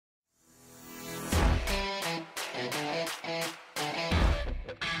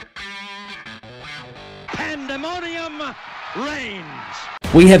pandemonium reigns.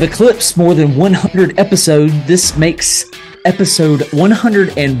 We have eclipsed more than 100 episodes. This makes episode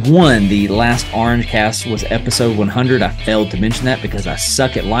 101. The last Orange Cast was episode 100. I failed to mention that because I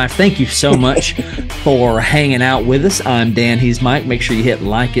suck at life. Thank you so much for hanging out with us. I'm Dan. He's Mike. Make sure you hit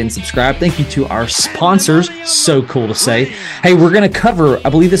like and subscribe. Thank you to our sponsors. So cool to say. Hey, we're going to cover, I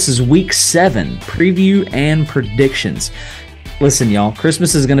believe this is week 7, preview and predictions. Listen, y'all,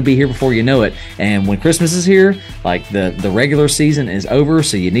 Christmas is going to be here before you know it. And when Christmas is here, like the regular season is over,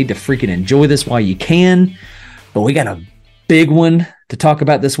 so you need to freaking enjoy this while you can. But we got a big one to talk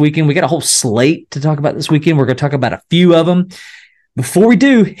about this weekend. We got a whole slate to talk about this weekend. We're going to talk about a few of them. Before we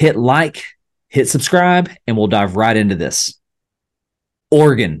do, hit like, hit subscribe, and we'll dive right into this.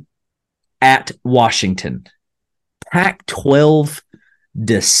 Oregon at Washington. Pac-12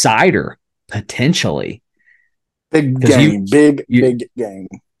 decider, potentially. Big game, big game.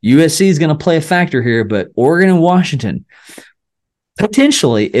 USC is going to play a factor here, but Oregon and Washington,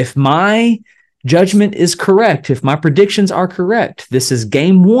 potentially, if my judgment is correct, if my predictions are correct, this is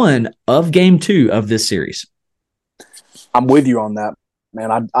game 1 of game 2 of this series. I'm with you on that,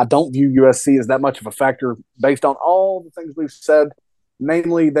 man. I don't view USC as that much of a factor based on all the things we've said.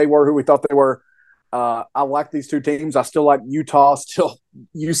 Namely, they were who we thought they were. I like these two teams. I still like Utah, still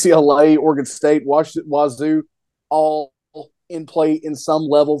UCLA, Oregon State, Washington, Wazoo, all in play in some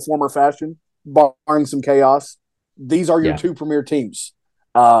level, form, or fashion, barring some chaos. These are your two premier teams.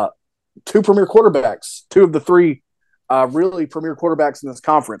 2 premier quarterbacks, 2 of the 3 really premier quarterbacks in this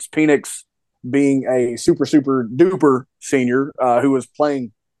conference. Penix being a super duper senior who was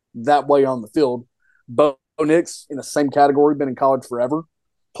playing that way on the field. Bo Nix in the same category, been in college forever,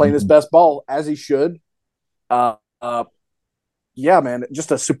 playing his best ball as he should. Yeah, man,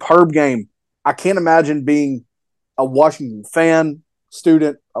 just a superb game. I can't imagine being a Washington fan,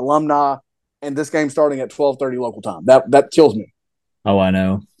 student, alumni, and this game starting at 12:30 local time. That kills me. Oh, I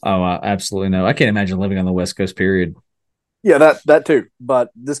know. Oh, I absolutely know. I can't imagine living on the West Coast, period. Yeah, that too.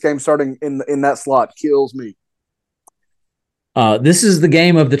 But this game starting in that slot kills me. This is the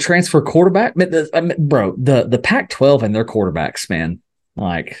game of the transfer quarterback. Bro, the Pac-12 and their quarterbacks, man.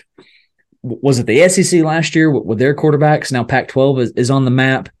 Like, was it the SEC last year with their quarterbacks? Now Pac-12 is on the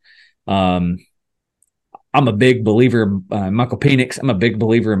map. I'm a big believer in Michael Penix. I'm a big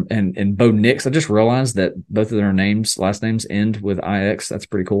believer in Bo Nix. I just realized that both of their last names end with IX. That's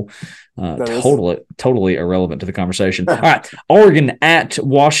pretty cool. Totally irrelevant to the conversation. All right. Oregon at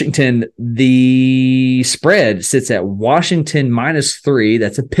Washington. The spread sits at Washington -3.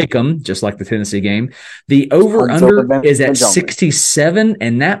 That's a pick 'em, just like the Tennessee game. The over-under is at 67,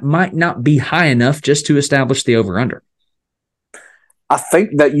 and that might not be high enough just to establish the over-under. I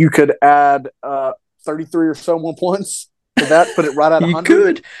think that you could add 33 or so more points to that, put it right at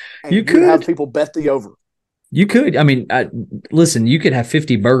 100. You could have people bet the over. You could. I mean, listen, you could have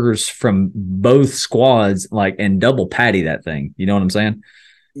 50 burgers from both squads, and double patty that thing. You know what I'm saying?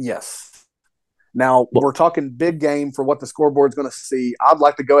 Yes. Now, we're talking big game for what the scoreboard's going to see. I'd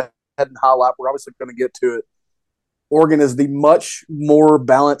like to go ahead and highlight. We're obviously going to get to it. Oregon is the much more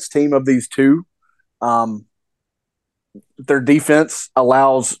balanced team of these two. Their defense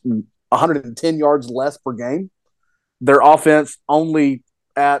allows 110 yards less per game. Their offense only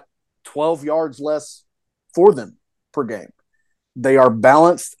at 12 yards less for them per game. They are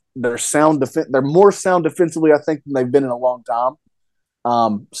balanced. They're sound. They're more sound defensively, I think, than they've been in a long time.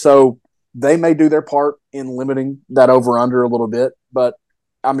 So they may do their part in limiting that over/under a little bit. But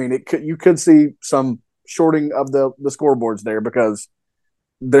I mean, you could see some shorting of the scoreboards there because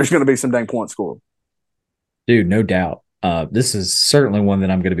there's going to be some dang points scored. Dude, no doubt. This is certainly one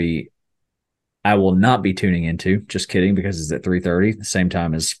that I will not be tuning into. Just kidding, because it's at 3:30, the same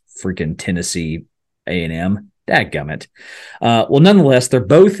time as freaking Tennessee A&M. Dadgummit. Well, nonetheless, they're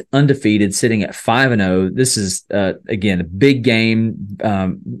both undefeated, sitting at 5-0. This is, again, a big game.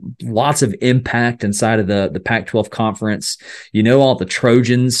 Lots of impact inside of the Pac-12 conference. All the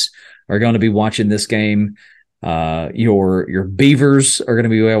Trojans are going to be watching this game. Your Beavers are going to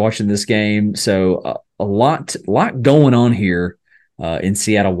be watching this game. So a lot going on here in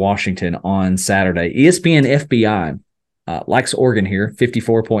Seattle, Washington on Saturday. ESPN FBI likes Oregon here,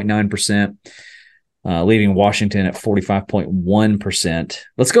 54.9%, leaving Washington at 45.1%.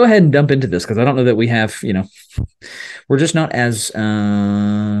 Let's go ahead and dump into this because I don't know that we have, we're just not as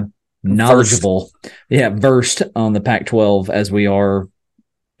knowledgeable, versed on the Pac-12 as we are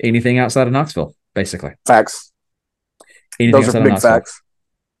anything outside of Knoxville, basically. Facts. Those are big facts.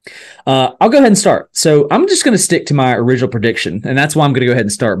 I'll go ahead and start. So I'm just going to stick to my original prediction, and that's why I'm going to go ahead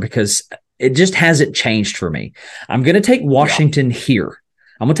and start because it just hasn't changed for me. I'm going to take Washington here.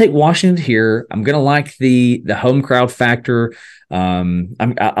 I'm going to take Washington here. I'm going to like the home crowd factor.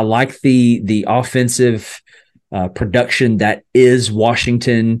 I like the offensive production that is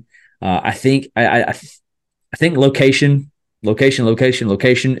Washington. I think location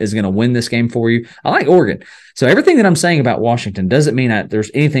is going to win this game for you. I like Oregon. So everything that I'm saying about Washington doesn't mean that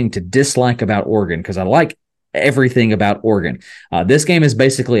there's anything to dislike about Oregon, because I like everything about Oregon. This game is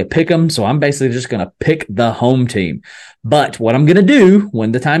basically a pick 'em, so I'm basically just going to pick the home team. But what I'm going to do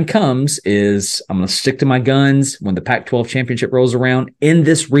when the time comes is I'm going to stick to my guns when the Pac-12 championship rolls around. In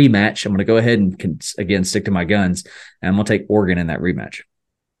this rematch, I'm going to go ahead and, again, stick to my guns, and I'm going to take Oregon in that rematch.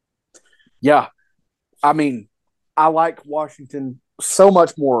 Yeah. I mean, I like Washington so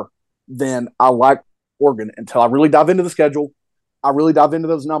much more than I like Oregon until I really dive into the schedule. I really dive into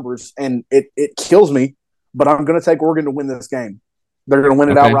those numbers, and it kills me, but I'm going to take Oregon to win this game. They're going to win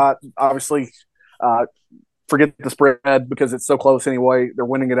it outright. Obviously, forget the spread because it's so close anyway. They're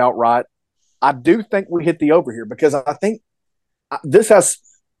winning it outright. I do think we hit the over here because I think this has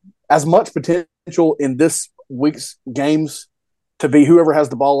as much potential in this week's games to be whoever has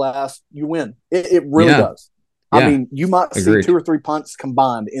the ball last, you win. It really does. Yeah. I mean, you might see 2 or 3 punts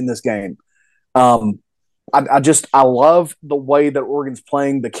combined in this game. I love the way that Oregon's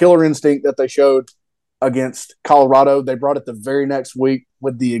playing, the killer instinct that they showed against Colorado. They brought it the very next week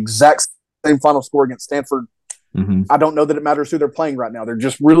with the exact same final score against Stanford. Mm-hmm. I don't know that it matters who they're playing right now. They're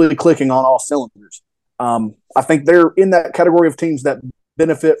just really clicking on all cylinders. I think they're in that category of teams that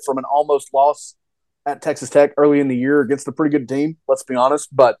benefit from an almost loss at Texas Tech early in the year against a pretty good team, let's be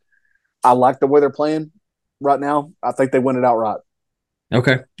honest. But I like the way they're playing right now. I think they win it outright.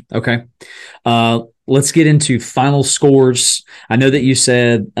 Okay. Let's get into final scores. I know that you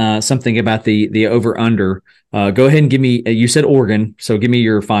said something about the over-under. Go ahead and give me – you said Oregon, so give me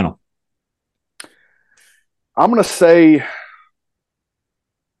your final. I'm going to say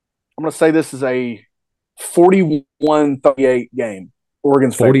this is a 41-38 game.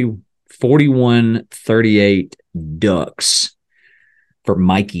 Oregon's 41-38 Ducks for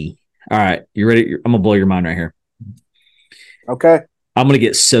Mikey. All right, you ready? I'm going to blow your mind right here. Okay. I'm going to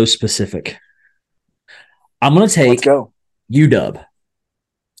get so specific. I'm going to take UW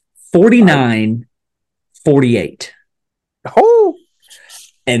 49-48. Oh.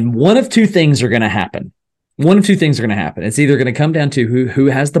 And one of two things are going to happen. It's either going to come down to who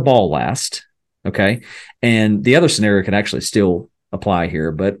has the ball last, okay? And the other scenario could actually still apply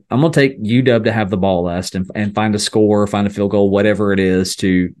here, but I'm going to take UW to have the ball last and find a score, find a field goal, whatever it is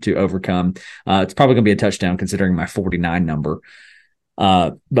to overcome. It's probably going to be a touchdown considering my 49 number.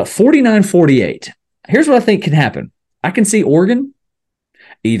 But 49-48, here's what I think can happen. I can see Oregon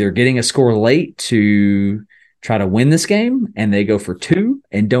either getting a score late to try to win this game and they go for 2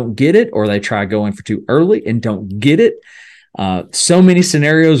 and don't get it, or they try going for 2 early and don't get it. So many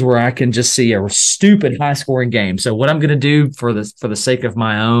scenarios where I can just see a stupid high scoring game. So what I'm going to do for the sake of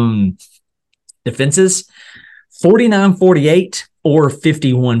my own defenses, 49-48 or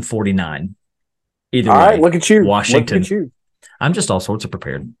 51-49. Either way. All right, look at you. Washington. Look at you. I'm just all sorts of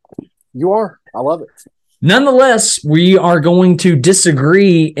prepared. You are. I love it. Nonetheless, we are going to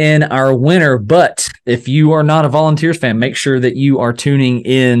disagree in our winner, but if you are not a Volunteers fan, make sure that you are tuning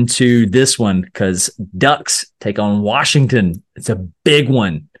in to this one because Ducks take on Washington. It's a big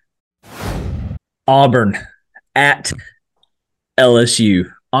one. Auburn at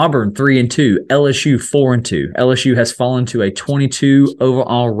LSU. Auburn 3-2, LSU 4-2. LSU has fallen to a 22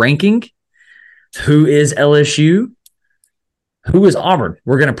 overall ranking. Who is LSU? Who is Auburn?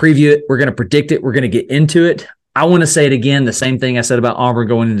 We're going to preview it. We're going to predict it. We're going to get into it. I want to say it again, the same thing I said about Auburn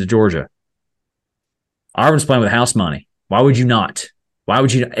going into Georgia. Auburn's playing with house money. Why would you not? Why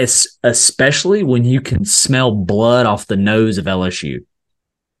would you not? Especially when you can smell blood off the nose of LSU.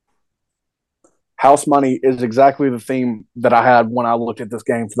 House money is exactly the theme that I had when I looked at this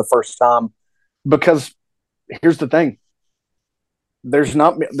game for the first time. Because here's the thing. There's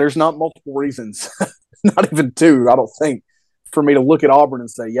not multiple reasons, not even 2, I don't think, for me to look at Auburn and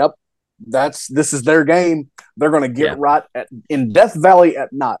say, yep, this is their game. They're going to get right in Death Valley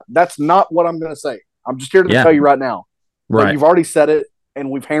at night. That's not what I'm going to say. I'm just here to tell you right now. Right. But you've already said it, and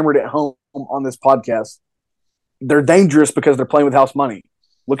we've hammered it home on this podcast. They're dangerous because they're playing with house money.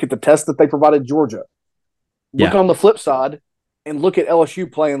 Look at the test that they provided Georgia. Look on the flip side and look at LSU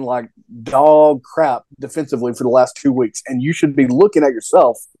playing like dog crap defensively for the last 2 weeks. And you should be looking at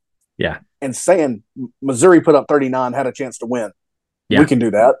yourself and saying Missouri put up 39, had a chance to win. Yeah. We can do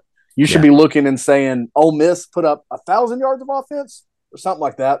that. You should be looking and saying Ole Miss put up 1,000 yards of offense or something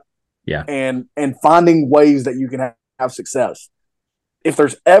like that. Yeah. And finding ways that you can have success. If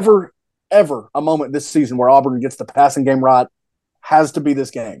there's ever a moment this season where Auburn gets the passing game right, has to be this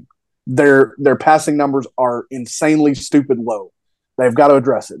game. Their passing numbers are insanely stupid low. They've got to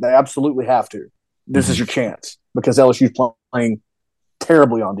address it. They absolutely have to. This is your chance because LSU's playing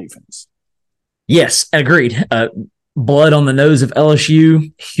terribly on defense. Yes, agreed. Blood on the nose of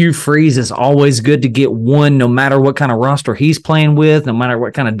LSU. Hugh Freeze is always good to get one, no matter what kind of roster he's playing with, no matter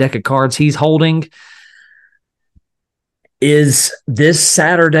what kind of deck of cards he's holding. Is this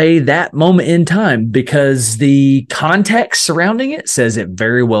Saturday that moment in time? Because the context surrounding it says it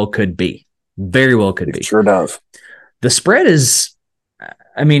very well could be. Very well could be. It sure does. The spread is,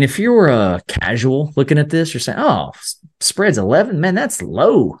 I mean, if you're a casual looking at this, you're saying, oh, spread's 11. Man, that's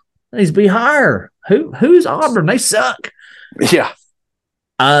low. It needs to be higher. Who's Auburn? They suck. Yeah.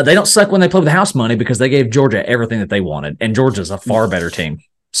 They don't suck when they play with house money because they gave Georgia everything that they wanted. And Georgia's a far better team.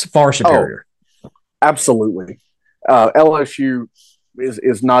 Far superior. Oh, absolutely. LSU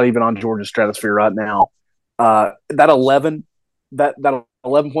is not even on Georgia's stratosphere right now. That 11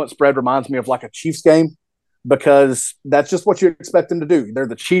 point spread reminds me of like a Chiefs game because that's just what you expect them to do. They're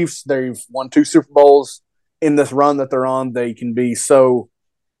the Chiefs. They've won 2 Super Bowls in this run that they're on. They can be so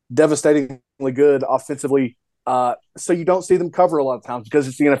devastatingly good offensively. So you don't see them cover a lot of times because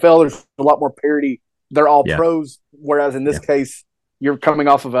it's the NFL. There's a lot more parity. They're all pros. Whereas in this case, you're coming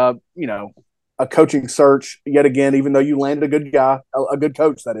off of a coaching search yet again, even though you landed a good guy, a good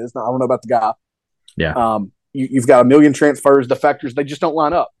coach, that is. Now, I don't know about the guy. Yeah. You've got a million transfers, defectors. They just don't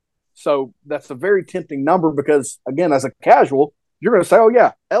line up. So that's a very tempting number because, again, as a casual, you're going to say, oh,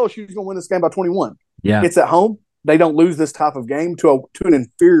 yeah, LSU's going to win this game by 21. Yeah. It's at home. They don't lose this type of game to an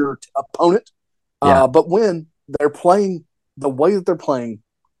inferior opponent. Yeah. But when they're playing the way that they're playing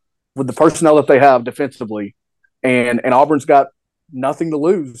with the personnel that they have defensively and Auburn's got nothing to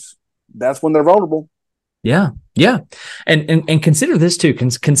lose, that's when they're vulnerable. Yeah. Yeah. And consider this too.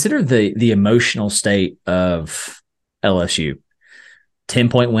 Consider the emotional state of LSU.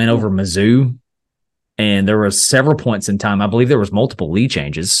 10-point win over Mizzou. And there were several points in time. I believe there was multiple lead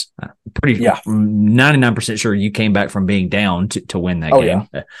changes. 99% sure you came back from being down to win that game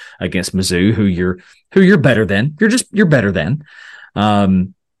against Mizzou, who you're better than. You're better than.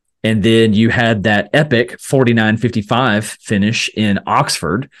 And then you had that epic 49-55 finish in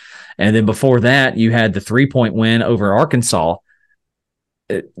Oxford. And then before that, you had the 3-point win over Arkansas.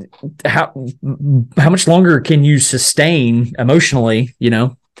 How much longer can you sustain emotionally,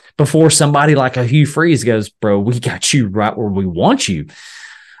 before somebody like a Hugh Freeze goes, bro, we got you right where we want you.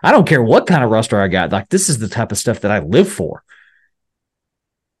 I don't care what kind of roster I got. Like, this is the type of stuff that I live for.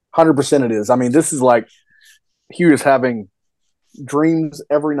 100% it is. I mean, this is like Hugh is having dreams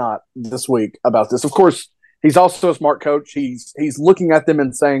every night this week about this. Of course, he's also a smart coach. He's looking at them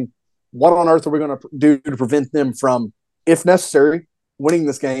and saying, what on earth are we going to do to prevent them from, if necessary, winning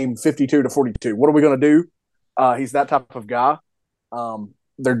this game 52-42? What are we going to do? He's that type of guy.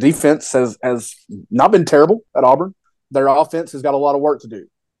 Their defense has not been terrible at Auburn. Their offense has got a lot of work to do,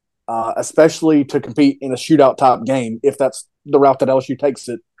 especially to compete in a shootout type game if that's the route that LSU takes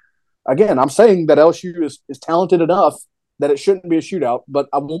it. Again, I'm saying that LSU is talented enough that it shouldn't be a shootout, but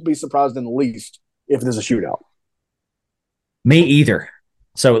I won't be surprised in the least if it is a shootout. Me either.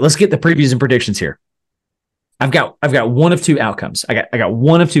 So let's get the previews and predictions here. I've got one of two outcomes. I got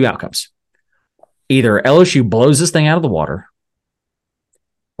one of two outcomes. Either LSU blows this thing out of the water,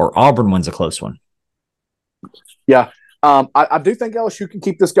 or Auburn wins a close one. Yeah, I do think LSU can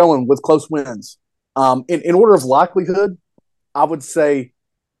keep this going with close wins. In order of likelihood, I would say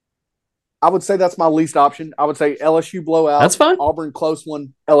that's my least option. I would say LSU blowout. That's fine. Auburn close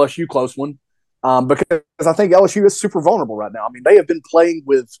one, LSU close one. Because I think LSU is super vulnerable right now. I mean, they have been playing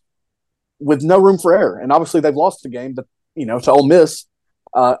with no room for error, and obviously they've lost the game, to Ole Miss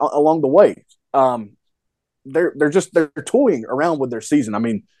along the way. They're toying around with their season. I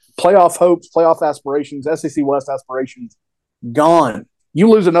mean, playoff hopes, playoff aspirations, SEC West aspirations, gone. You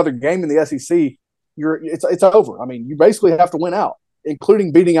lose another game in the SEC, it's over. I mean, you basically have to win out,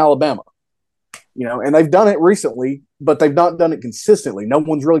 including beating Alabama. And they've done it recently, but they've not done it consistently. No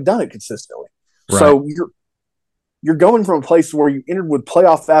one's really done it consistently. Right. So you're going from a place where you entered with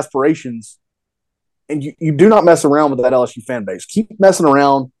playoff aspirations, and you do not mess around with that LSU fan base. Keep messing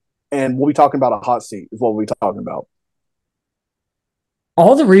around, and we'll be talking about a hot seat is what we'll be talking about.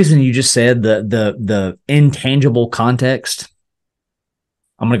 All the reason you just said, the intangible context,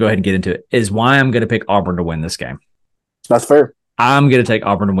 I'm going to go ahead and get into it, is why I'm going to pick Auburn to win this game. That's fair. I'm going to take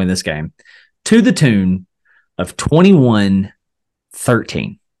Auburn to win this game to the tune of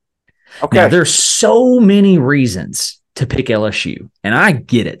 21-13. Okay. Now, there's so many reasons to pick LSU, and I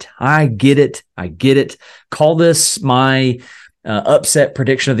get it. Call this my upset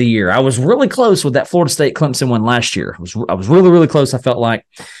prediction of the year. I was really close with that Florida State Clemson one last year. I was really, really close. I felt like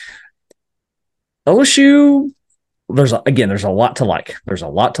LSU, there's a lot to like. There's a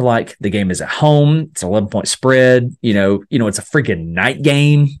lot to like. The game is at home. It's an 11-point spread. It's a freaking night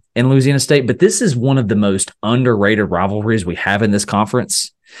game in Louisiana State, but this is one of the most underrated rivalries we have in this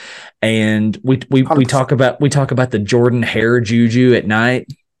conference. And we talk about the Jordan Hare juju at night.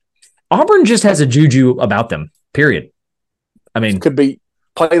 Auburn just has a juju about them, period. I mean, it could be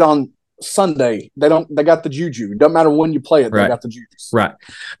played on Sunday. They got the juju. Doesn't matter when you play it, they got the juice. Right.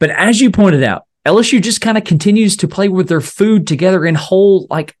 But as you pointed out, LSU just kind of continues to play with their food together in whole,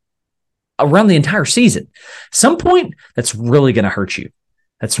 like around the entire season. Some point, that's really going to hurt you.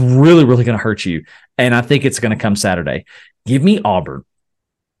 That's really, really going to hurt you. And I think it's going to come Saturday. Give me Auburn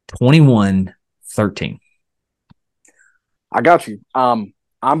 21-13. I got you. I'm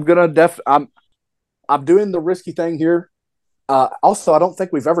doing the risky thing here. Also, I don't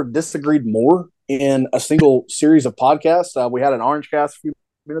think we've ever disagreed more in a single series of podcasts. We had an Orange Cast a few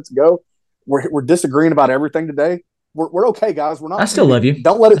minutes ago. We're disagreeing about everything today. We're okay, guys. We're not. I still love you.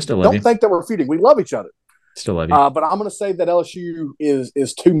 Don't think that we're feuding. We love each other. Still love you. But I'm going to say that LSU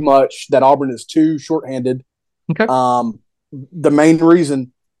is too much. That Auburn is too shorthanded. Okay. The main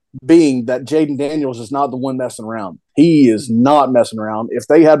reason being that Jaden Daniels is not the one messing around. He is not messing around. If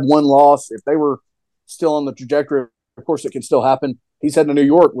they had one loss, if they were still on the trajectory, of course it can still happen. He's heading to New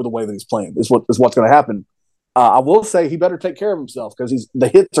York with the way that he's playing. Is what's going to happen. I will say he better take care of himself because the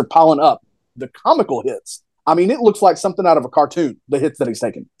hits are piling up. The comical hits. I mean, it looks like something out of a cartoon. The hits that he's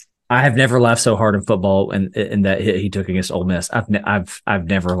taking. I have never laughed so hard in football, and in that hit he took against Ole Miss. I've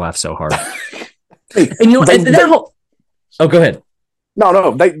never laughed so hard. Oh, go ahead.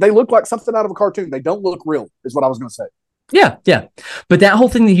 No, they look like something out of a cartoon. They don't look real, is what I was going to say. Yeah. But that whole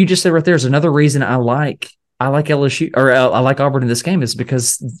thing that you just said right there is another reason I like LSU, or I like Auburn in this game, is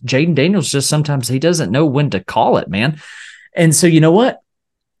because Jaden Daniels just sometimes he doesn't know when to call it, man. And so you know what?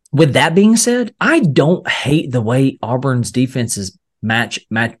 With that being said, I don't hate the way Auburn's defenses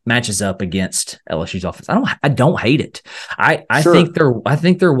matches up against LSU's offense. I don't hate it. I think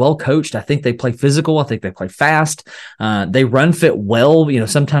they're well coached. I think they play physical. I think they play fast. They run fit well.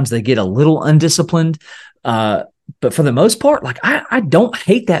 Sometimes they get a little undisciplined. But for the most part, like I don't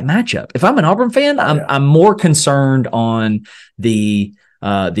hate that matchup. If I'm an Auburn fan, I'm more concerned on the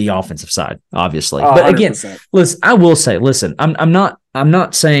offensive side, obviously. But again, 100%. Listen, I will say, I'm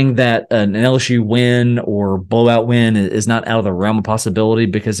not saying that an LSU win or blowout win is not out of the realm of possibility,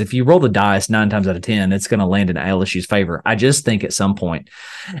 because if you roll the dice 9 times out of 10, it's going to land in LSU's favor. I just think at some point,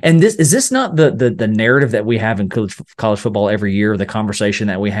 and this is not the narrative that we have in college football every year, the conversation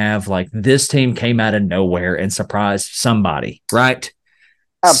that we have, like this team came out of nowhere and surprised somebody, right?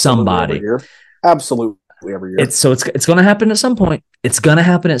 Absolutely Somebody. Every year. Absolutely every year. It's going to happen at some point. It's going to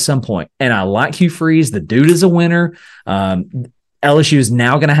happen at some point. And I like Hugh Freeze. The dude is a winner. LSU is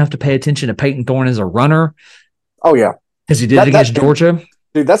now going to have to pay attention to Peyton Thorne as a runner. Oh, yeah. Because he did it against Georgia.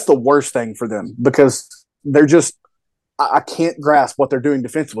 Dude, that's the worst thing for them, because they're just – I can't grasp what they're doing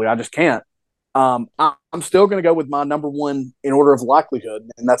defensively. I just can't. I'm still going to go with my number one in order of likelihood,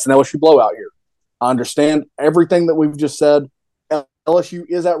 and that's an LSU blowout here. I understand everything that we've just said. LSU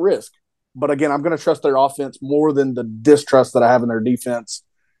is at risk. But, again, I'm going to trust their offense more than the distrust that I have in their defense.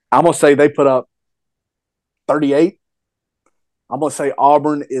 I'm going to say they put up 38. I'm going to say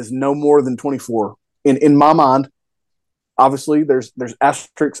Auburn is no more than 24. In my mind, obviously, there's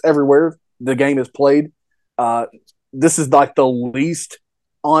asterisks everywhere. The game is played. This is like the least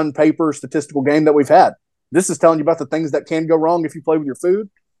on paper statistical game that we've had. This is telling you about the things that can go wrong if you play with your food,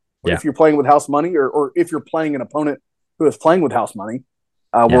 or if you're playing with house money, or if you're playing an opponent who is playing with house money.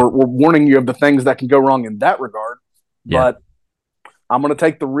 We're warning you of the things that can go wrong in that regard. Yeah. But I'm going to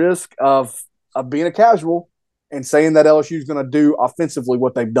take the risk of being a casual and saying that LSU is going to do offensively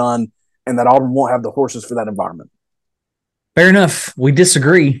what they've done, and that Auburn won't have the horses for that environment. Fair enough. We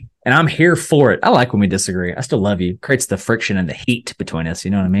disagree, and I'm here for it. I like when we disagree. I still love you. It creates the friction and the heat between us.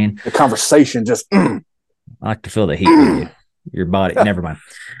 You know what I mean? The conversation just I like to feel the heat with you. Your body. Never mind.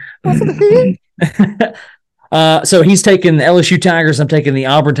 So he's taking the LSU Tigers. I'm taking the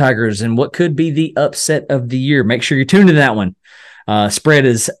Auburn Tigers, and what could be the upset of the year. Make sure you're tuned to that one. Spread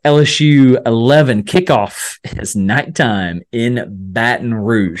is LSU 11. Kickoff is nighttime in Baton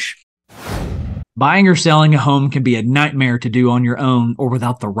Rouge. Buying or selling a home can be a nightmare to do on your own or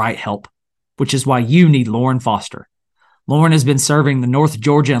without the right help, which is why you need Lauren Foster. Lauren has been serving the North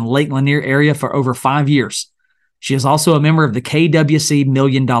Georgia and Lake Lanier area for over 5 years. She is also a member of the KWC $1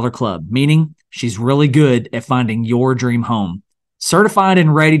 Million Club, meaning she's really good at finding your dream home. Certified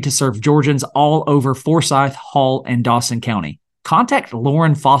and ready to serve Georgians all over Forsyth, Hall, and Dawson County. contact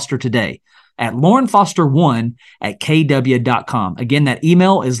Lauren Foster today at laurenfoster1@kw.com. Again, that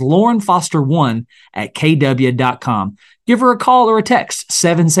email is laurenfoster1@kw.com. Give her a call or a text,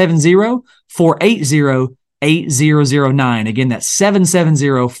 770-480-8009. Again, that's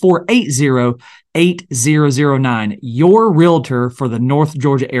 770-480-8009. Your realtor for the North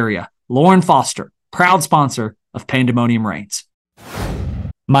Georgia area, Lauren Foster, proud sponsor of Pandemonium Reigns.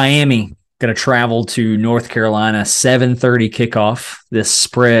 Miami going to travel to North Carolina, 7:30 kickoff. This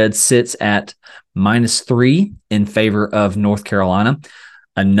spread sits at -3 in favor of North Carolina.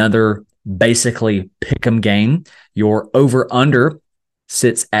 Another basically pick 'em game. Your over-under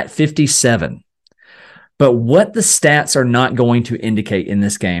sits at 57. But what the stats are not going to indicate in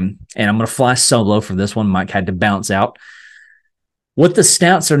this game, and I'm going to fly solo for this one, Mike had to bounce out. What the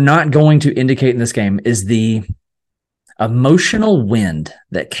stats are not going to indicate in this game is the emotional wind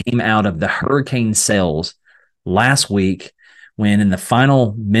that came out of the Hurricane Sales last week when in the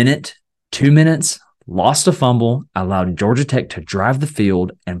final minute, 2 minutes, lost a fumble, allowed Georgia Tech to drive the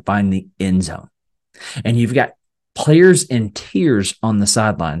field and find the end zone. And you've got players in tears on the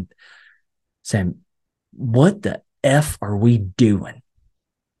sideline saying, what the F are we doing?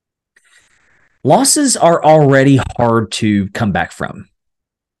 Losses are already hard to come back from.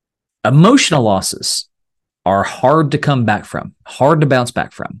 Emotional losses are hard to come back from, hard to bounce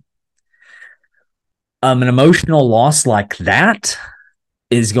back from. An emotional loss like that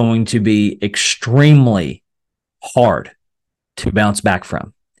is going to be extremely hard to bounce back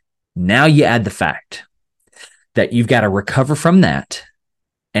from. Now you add the fact that you've got to recover from that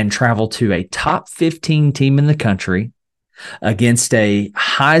and travel to a top 15 team in the country against a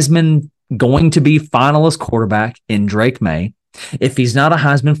Heisman going to be finalist quarterback in Drake May. If he's not a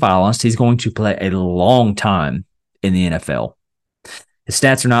Heisman finalist, he's going to play a long time in the NFL. His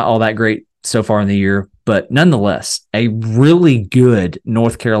stats are not all that great so far in the year, but nonetheless, a really good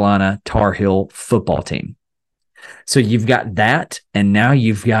North Carolina Tar Heel football team. So you've got that, and now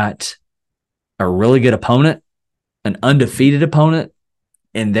you've got a really good opponent, an undefeated opponent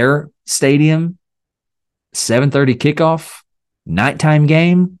in their stadium, 7:30 kickoff, nighttime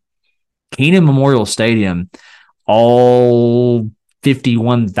game, Kenan Memorial Stadium. All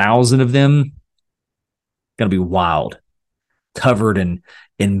 51,000 of them going to be wild, covered in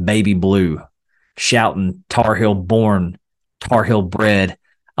baby blue, shouting Tar Heel born, Tar Heel bred.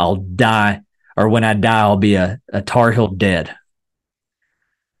 I'll die, or when I die, I'll be a Tar Heel dead.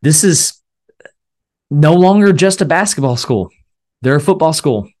 This is no longer just a basketball school. They're a football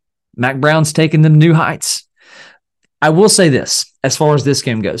school. Mack Brown's taking them new heights. I will say this, as far as this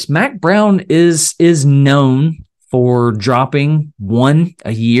game goes, Mack Brown is known for dropping one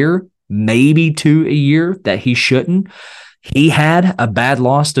a year, maybe two a year that he shouldn't. He had a bad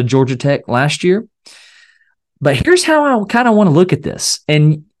loss to Georgia Tech last year. But here's how I kind of want to look at this.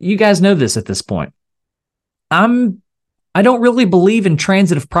 And you guys know this at this point. I don't really believe in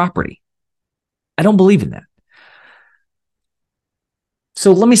transitive property. I don't believe in that.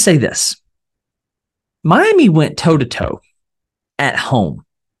 So let me say this. Miami went toe-to-toe at home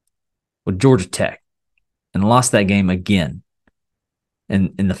with Georgia Tech and lost that game again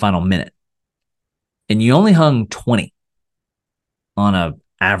in the final minute. And you only hung 20 on a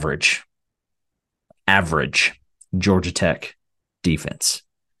average Georgia Tech defense.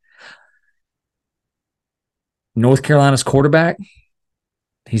 North Carolina's quarterback,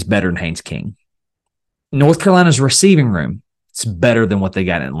 he's better than Haynes King. North Carolina's receiving room, it's better than what they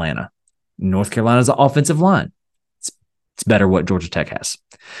got in Atlanta. North Carolina's offensive line, it's better what Georgia Tech has.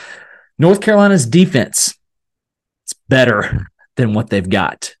 North Carolina's defense, it's better than what they've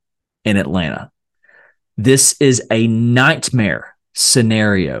got in Atlanta. This is a nightmare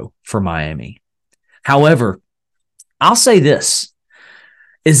scenario for Miami. However, I'll say this.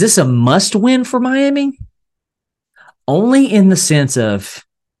 Is this a must-win for Miami? Only in the sense of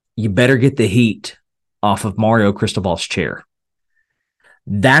you better get the heat off of Mario Cristobal's chair.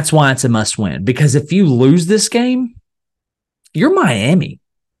 That's why it's a must-win. Because if you lose this game, you're Miami.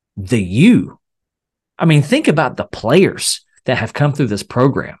 The U. I mean, think about the players that have come through this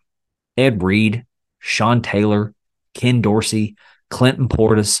program. Ed Reed, Sean Taylor, Ken Dorsey, Clinton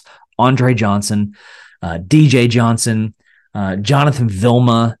Portis, Andre Johnson, DJ Johnson, Jonathan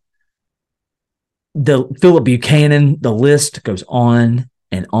Vilma, Philip Buchanan. The list goes on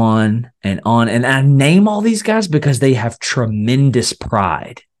and on and on. And I name all these guys because they have tremendous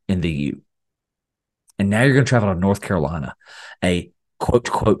pride in the U. And now you're going to travel to North Carolina, a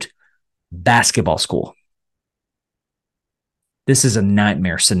quote, basketball school. This is a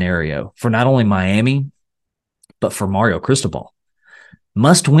nightmare scenario for not only Miami, but for Mario Cristobal.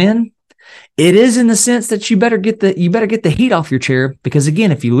 Must win? It is in the sense that you better get the heat off your chair, because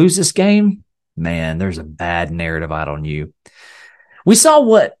again, if you lose this game, man, there's a bad narrative out on you. We saw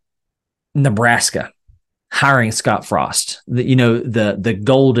what Nebraska hiring Scott Frost, the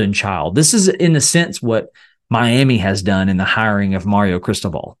golden child. This is in a sense what Miami has done in the hiring of Mario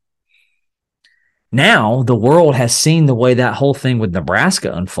Cristobal. Now the world has seen the way that whole thing with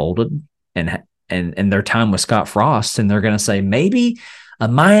Nebraska unfolded and their time with Scott Frost, and they're going to say maybe a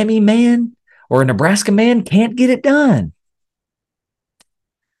Miami man or a Nebraska man can't get it done.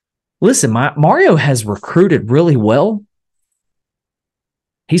 Listen, Mario has recruited really well.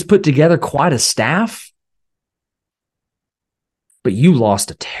 He's put together quite a staff. But you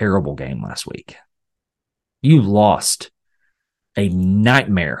lost a terrible game last week. You lost a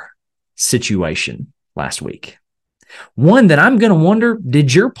nightmare situation last week. One that I'm going to wonder,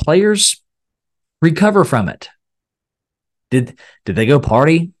 did your players recover from it? Did they go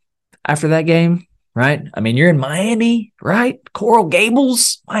party after that game, right? I mean, you're in Miami, right? Coral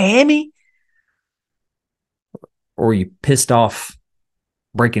Gables, Miami. Or were you pissed off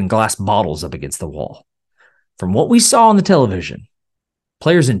breaking glass bottles up against the wall? From what we saw on the television,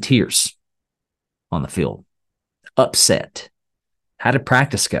 players in tears on the field, upset. How did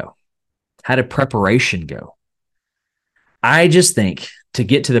practice go? How did preparation go? I just think to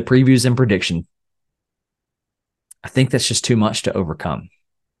get to the previews and prediction, I think that's just too much to overcome.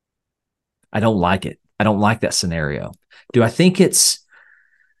 I don't like it. I don't like that scenario. Do I think it's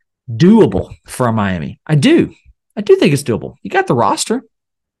doable for Miami? I do. I do think it's doable. You got the roster.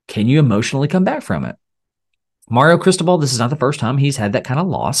 Can you emotionally come back from it? Mario Cristobal, this is not the first time he's had that kind of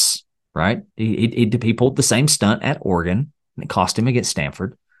loss, right? He pulled the same stunt at Oregon, and it cost him against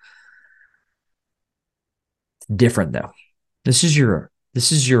Stanford. It's different, though. This is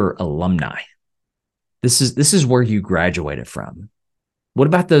your alumni. This is where you graduated from. What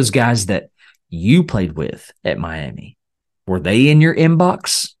about those guys that you played with at Miami? Were they in your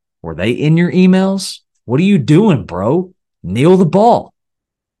inbox? Were they in your emails? What are you doing, bro? Kneel the ball.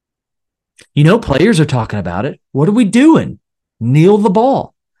 Players are talking about it. What are we doing? Kneel the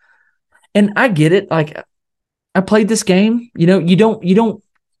ball. And I get it. Like, I played this game. The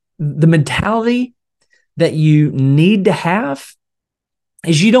mentality that you need to have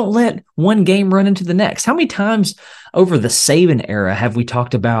is you don't let one game run into the next. How many times over the Saban era have we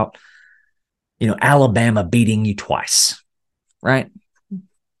talked about, Alabama beating you twice, right?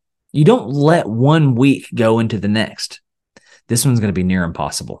 You don't let one week go into the next. This one's going to be near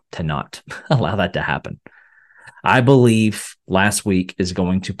impossible to not allow that to happen. I believe last week is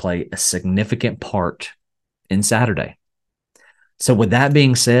going to play a significant part in Saturday. So with that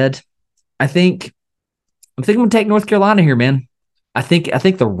being said, I'm thinking I'm going to take North Carolina here, man. I think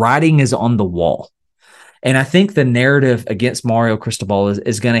the writing is on the wall. And I think the narrative against Mario Cristobal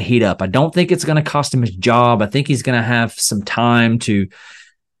is going to heat up. I don't think it's going to cost him his job. I think he's going to have some time to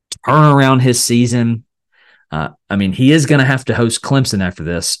turn around his season. He is going to have to host Clemson after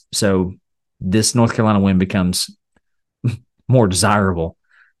this. So this North Carolina win becomes more desirable.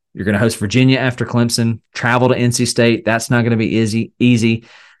 You're going to host Virginia after Clemson, travel to NC State. That's not going to be easy.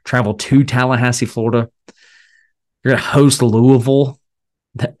 Travel to Tallahassee, Florida. You're going to host Louisville,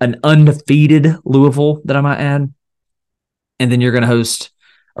 an undefeated Louisville that I might add. And then you're going to host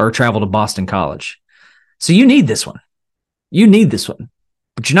or travel to Boston College. So you need this one.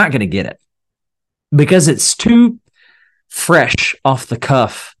 But you're not going to get it because it's too fresh off the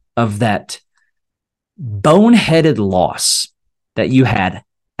cuff of that boneheaded loss that you had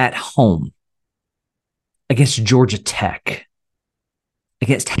at home against Georgia Tech,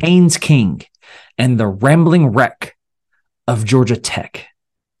 against Haynes King and the rambling wreck of Georgia Tech.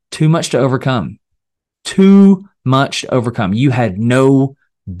 Too much to overcome. You had no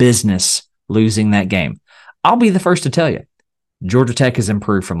business losing that game. I'll be the first to tell you, Georgia Tech has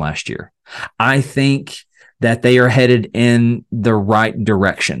improved from last year. I think that they are headed in the right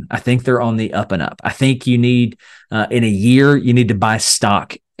direction. I think they're on the up and up. I think you need, in a year, you need to buy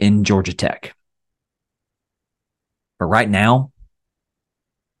stock in Georgia Tech. But right now,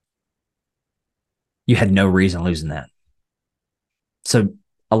 you had no reason losing that. So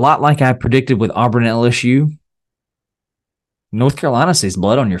a lot like I predicted with Auburn and LSU, North Carolina sees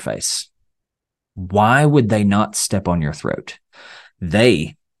blood on your face. Why would they not step on your throat?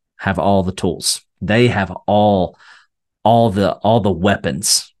 They have all the tools. They have all the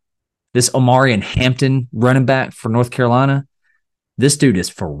weapons. This Omarion Hampton running back for North Carolina, this dude is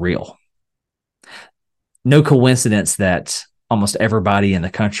for real. No coincidence that almost everybody in the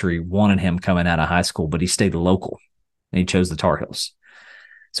country wanted him coming out of high school, but he stayed local and he chose the Tar Heels.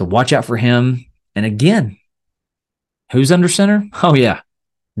 So watch out for him. And again, who's under center? Oh, yeah.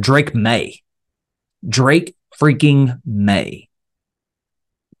 Drake May. Drake freaking May,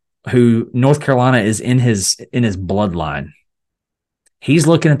 who North Carolina is in his bloodline. He's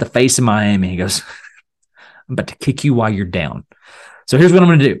looking at the face of Miami. He goes, I'm about to kick you while you're down. So here's what I'm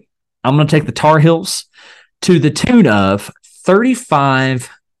going to do. I'm going to take the Tar Heels to the tune of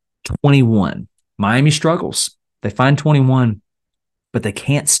 35-21. Miami struggles. They find 21, but they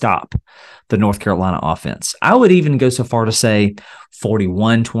can't stop the North Carolina offense. I would even go so far to say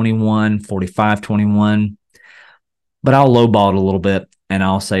 41-21, 45-21, but I'll lowball it a little bit and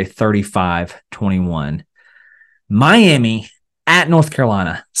I'll say 35-21. Miami at North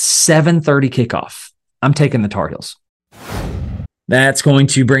Carolina, 7:30 kickoff. I'm taking the Tar Heels. That's going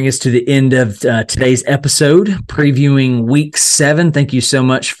to bring us to the end of today's episode, previewing Week 7. Thank you so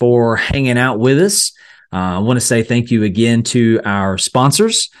much for hanging out with us. I want to say thank you again to our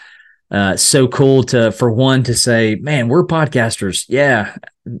sponsors. So cool to say, man, we're podcasters. Yeah.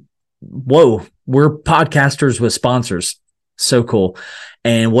 Whoa, we're podcasters with sponsors. So cool.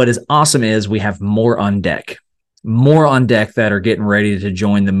 And what is awesome is we have more on deck that are getting ready to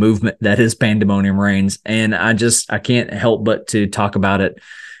join the movement that is Pandemonium Reigns. And I can't help but to talk about it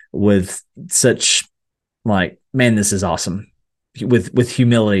with such man, this is awesome with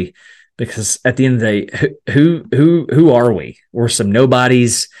humility, because at the end of the day, who are we? We're some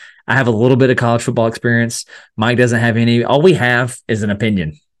nobodies. I have a little bit of college football experience. Mike doesn't have any. All we have is an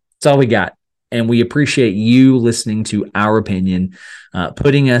opinion. That's all we got. And we appreciate you listening to our opinion,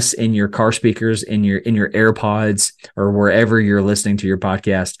 putting us in your car speakers, in your AirPods, or wherever you're listening to your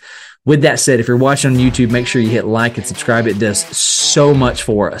podcast. With that said, if you're watching on YouTube, make sure you hit like and subscribe. It does so much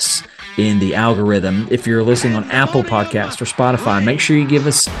for us in the algorithm. If you're listening on Apple Podcasts or Spotify, make sure you give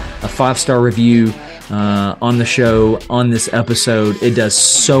us a 5-star review on the show, on this episode. It does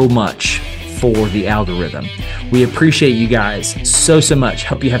so much for the algorithm. We appreciate you guys so much.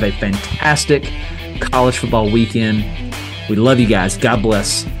 Hope you have a fantastic college football weekend. We love you guys. God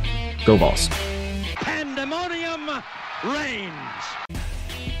bless. Go Vols. Pandemonium reigns.